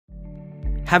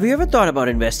Have you ever thought about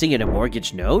investing in a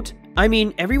mortgage note? I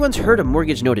mean, everyone's heard of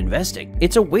mortgage note investing.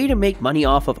 It's a way to make money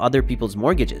off of other people's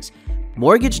mortgages.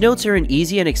 Mortgage notes are an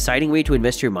easy and exciting way to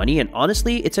invest your money, and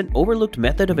honestly, it's an overlooked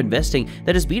method of investing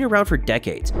that has been around for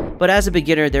decades. But as a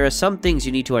beginner, there are some things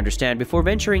you need to understand before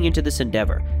venturing into this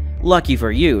endeavor. Lucky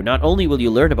for you, not only will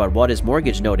you learn about what is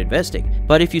mortgage note investing,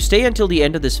 but if you stay until the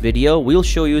end of this video, we'll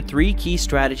show you 3 key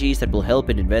strategies that will help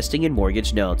in investing in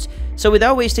mortgage notes. So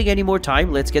without wasting any more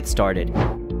time, let's get started.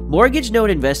 Mortgage note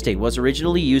investing was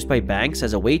originally used by banks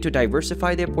as a way to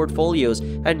diversify their portfolios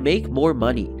and make more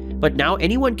money, but now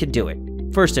anyone can do it.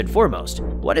 First and foremost,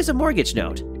 what is a mortgage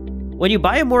note? When you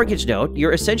buy a mortgage note,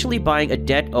 you're essentially buying a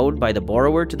debt owned by the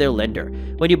borrower to their lender.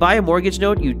 When you buy a mortgage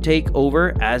note, you take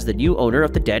over as the new owner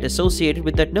of the debt associated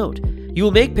with that note. You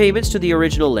will make payments to the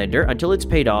original lender until it's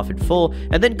paid off in full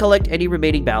and then collect any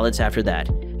remaining balance after that.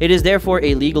 It is therefore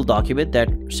a legal document that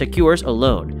secures a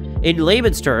loan. In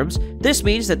layman's terms, this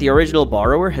means that the original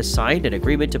borrower has signed an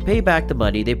agreement to pay back the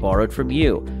money they borrowed from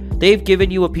you. They've given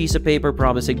you a piece of paper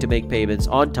promising to make payments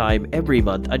on time every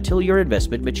month until your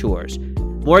investment matures.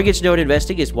 Mortgage note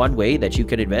investing is one way that you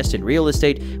can invest in real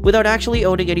estate without actually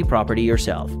owning any property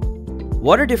yourself.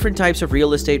 What are different types of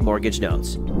real estate mortgage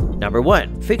notes? Number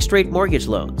 1. Fixed-rate mortgage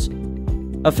loans.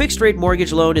 A fixed-rate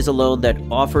mortgage loan is a loan that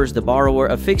offers the borrower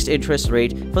a fixed interest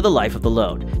rate for the life of the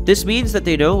loan. This means that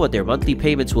they know what their monthly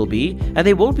payments will be, and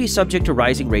they won't be subject to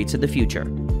rising rates in the future.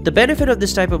 The benefit of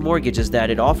this type of mortgage is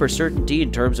that it offers certainty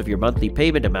in terms of your monthly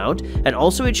payment amount and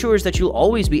also ensures that you'll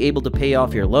always be able to pay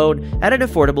off your loan at an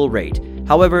affordable rate.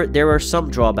 However, there are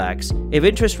some drawbacks. If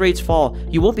interest rates fall,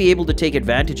 you won't be able to take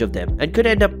advantage of them and could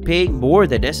end up paying more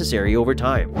than necessary over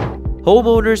time.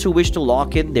 Homeowners who wish to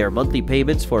lock in their monthly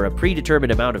payments for a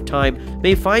predetermined amount of time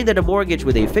may find that a mortgage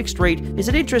with a fixed rate is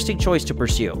an interesting choice to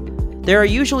pursue. There are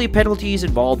usually penalties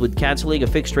involved with canceling a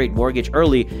fixed-rate mortgage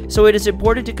early, so it is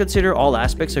important to consider all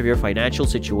aspects of your financial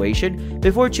situation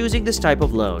before choosing this type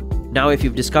of loan. Now, if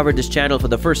you've discovered this channel for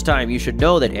the first time, you should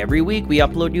know that every week we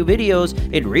upload new videos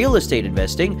in real estate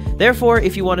investing. Therefore,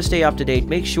 if you want to stay up to date,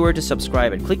 make sure to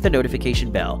subscribe and click the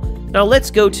notification bell. Now let's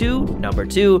go to number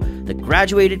 2, the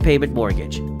graduated payment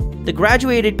mortgage. The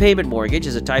graduated payment mortgage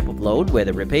is a type of loan where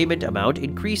the repayment amount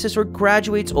increases or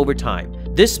graduates over time.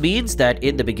 This means that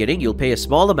in the beginning, you'll pay a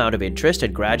small amount of interest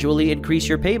and gradually increase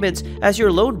your payments as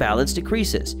your loan balance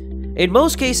decreases. In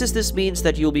most cases, this means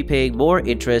that you'll be paying more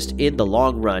interest in the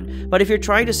long run, but if you're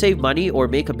trying to save money or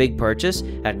make a big purchase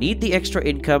and need the extra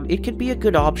income, it can be a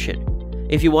good option.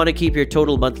 If you want to keep your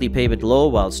total monthly payment low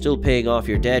while still paying off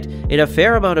your debt in a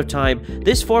fair amount of time,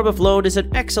 this form of loan is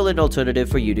an excellent alternative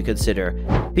for you to consider.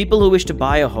 People who wish to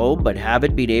buy a home but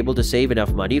haven't been able to save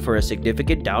enough money for a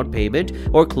significant down payment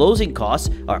or closing costs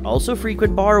are also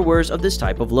frequent borrowers of this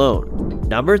type of loan.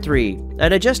 Number 3.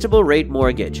 An adjustable rate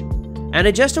mortgage. An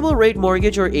adjustable rate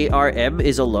mortgage, or ARM,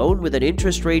 is a loan with an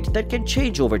interest rate that can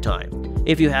change over time.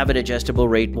 If you have an adjustable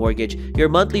rate mortgage, your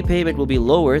monthly payment will be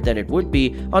lower than it would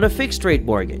be on a fixed rate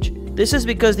mortgage. This is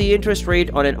because the interest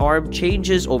rate on an ARM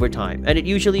changes over time, and it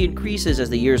usually increases as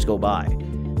the years go by.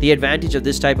 The advantage of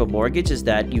this type of mortgage is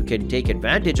that you can take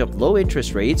advantage of low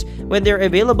interest rates when they're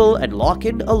available and lock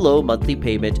in a low monthly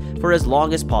payment for as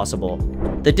long as possible.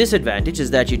 The disadvantage is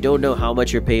that you don't know how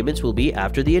much your payments will be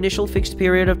after the initial fixed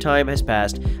period of time has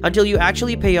passed until you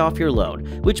actually pay off your loan,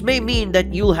 which may mean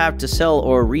that you'll have to sell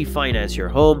or refinance your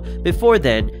home before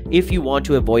then if you want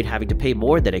to avoid having to pay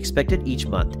more than expected each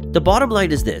month. The bottom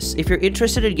line is this: if you're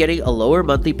interested in getting a lower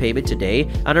monthly payment today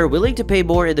and are willing to pay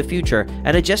more in the future,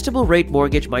 an adjustable rate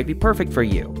mortgage might be perfect for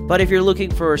you. But if you're looking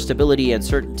for stability and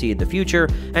certainty in the future,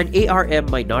 an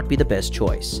ARM might not be the best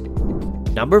choice.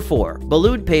 Number 4.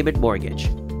 Balloon payment mortgage.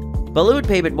 Balloon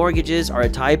payment mortgages are a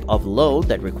type of loan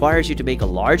that requires you to make a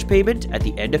large payment at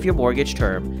the end of your mortgage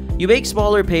term. You make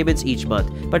smaller payments each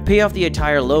month, but pay off the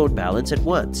entire loan balance at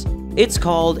once. It's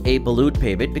called a balloon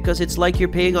payment because it's like you're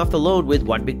paying off the loan with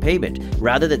one big payment,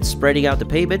 rather than spreading out the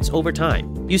payments over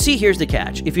time. You see, here's the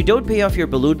catch. If you don't pay off your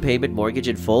balloon payment mortgage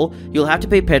in full, you'll have to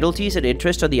pay penalties and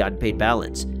interest on the unpaid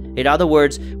balance. In other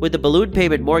words, with the balloon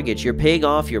payment mortgage, you're paying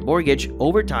off your mortgage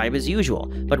over time as usual,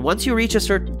 but once you reach a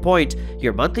certain point,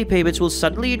 your monthly payments will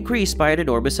suddenly increase by an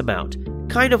enormous amount.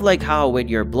 Kind of like how when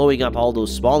you're blowing up all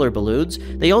those smaller balloons,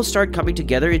 they all start coming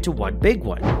together into one big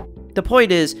one. The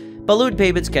point is, balloon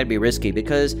payments can be risky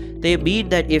because they mean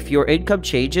that if your income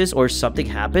changes or something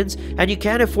happens and you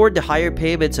can't afford the higher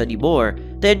payments anymore,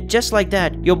 then just like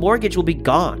that, your mortgage will be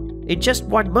gone in just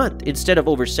 1 month instead of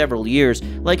over several years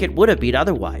like it would have been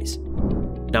otherwise.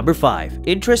 Number 5.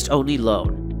 Interest-only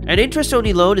loan. An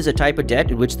interest-only loan is a type of debt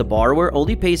in which the borrower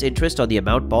only pays interest on the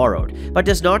amount borrowed, but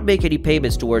does not make any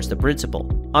payments towards the principal.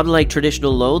 Unlike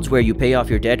traditional loans where you pay off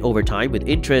your debt over time with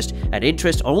interest, an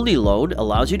interest-only loan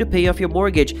allows you to pay off your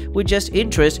mortgage with just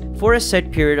interest for a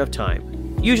set period of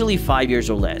time, usually 5 years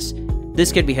or less.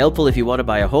 This can be helpful if you want to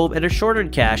buy a home and are short on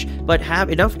cash but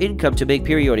have enough income to make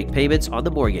periodic payments on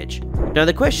the mortgage. Now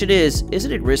the question is,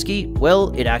 isn't it risky? Well,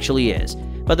 it actually is.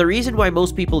 But the reason why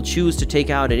most people choose to take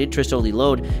out an interest-only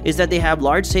loan is that they have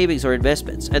large savings or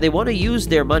investments and they want to use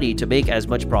their money to make as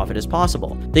much profit as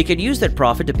possible. They can use that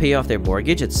profit to pay off their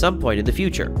mortgage at some point in the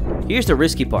future. Here's the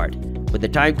risky part. When the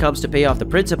time comes to pay off the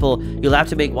principal, you'll have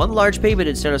to make one large payment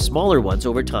instead of smaller ones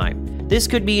over time. This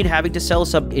could mean having to sell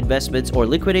some investments or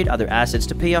liquidate other assets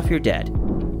to pay off your debt.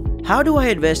 How do I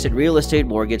invest in real estate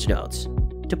mortgage notes?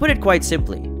 To put it quite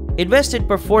simply, invest in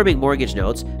performing mortgage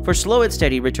notes for slow and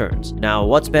steady returns. Now,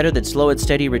 what's better than slow and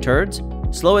steady returns?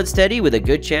 Slow and steady with a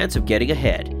good chance of getting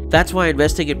ahead. That's why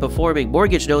investing in performing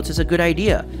mortgage notes is a good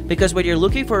idea, because when you're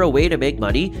looking for a way to make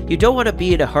money, you don't want to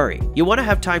be in a hurry. You want to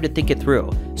have time to think it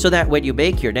through, so that when you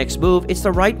make your next move, it's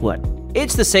the right one.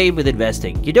 It's the same with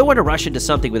investing. You don't want to rush into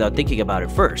something without thinking about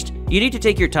it first. You need to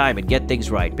take your time and get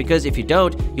things right, because if you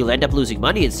don't, you'll end up losing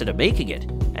money instead of making it.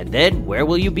 And then, where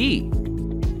will you be?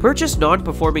 Purchase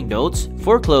non-performing notes,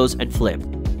 foreclose, and flip.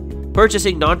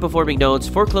 Purchasing non-performing notes,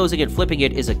 foreclosing, and flipping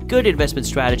it is a good investment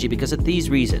strategy because of these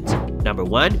reasons. Number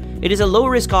 1, it is a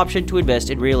low-risk option to invest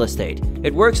in real estate.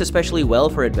 It works especially well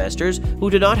for investors who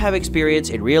do not have experience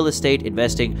in real estate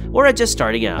investing or are just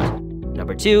starting out.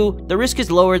 Number 2, the risk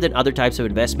is lower than other types of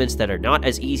investments that are not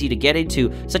as easy to get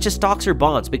into, such as stocks or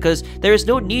bonds, because there is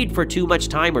no need for too much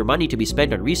time or money to be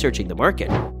spent on researching the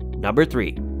market. Number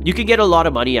 3, you can get a lot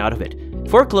of money out of it.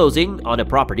 Foreclosing on a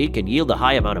property can yield a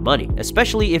high amount of money,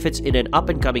 especially if it's in an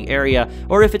up-and-coming area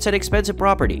or if it's an expensive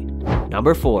property.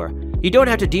 Number 4, you don't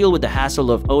have to deal with the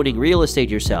hassle of owning real estate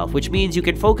yourself, which means you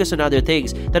can focus on other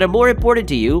things that are more important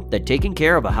to you than taking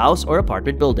care of a house or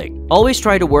apartment building. Always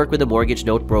try to work with a mortgage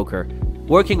note broker.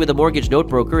 Working with a mortgage note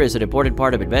broker is an important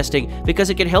part of investing because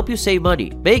it can help you save money,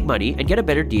 make money, and get a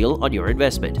better deal on your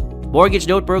investment. Mortgage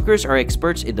note brokers are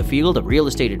experts in the field of real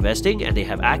estate investing, and they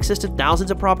have access to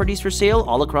thousands of properties for sale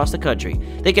all across the country.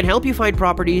 They can help you find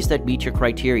properties that meet your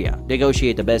criteria,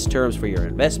 negotiate the best terms for your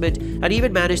investment, and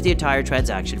even manage the entire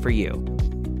transaction for you.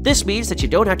 This means that you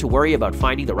don't have to worry about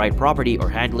finding the right property or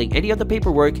handling any of the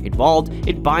paperwork involved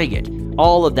in buying it.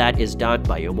 All of that is done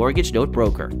by your mortgage note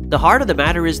broker. The heart of the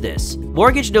matter is this: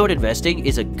 mortgage note investing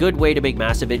is a good way to make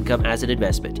massive income as an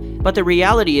investment. But the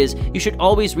reality is, you should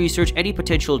always research any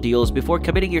potential deals before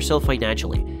committing yourself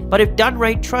financially. But if done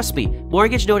right, trust me,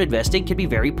 mortgage note investing can be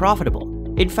very profitable.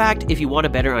 In fact, if you want a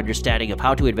better understanding of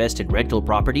how to invest in rental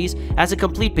properties as a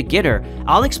complete beginner,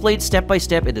 I'll explain step by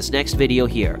step in this next video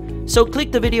here. So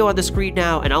click the video on the screen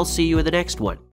now, and I'll see you in the next one.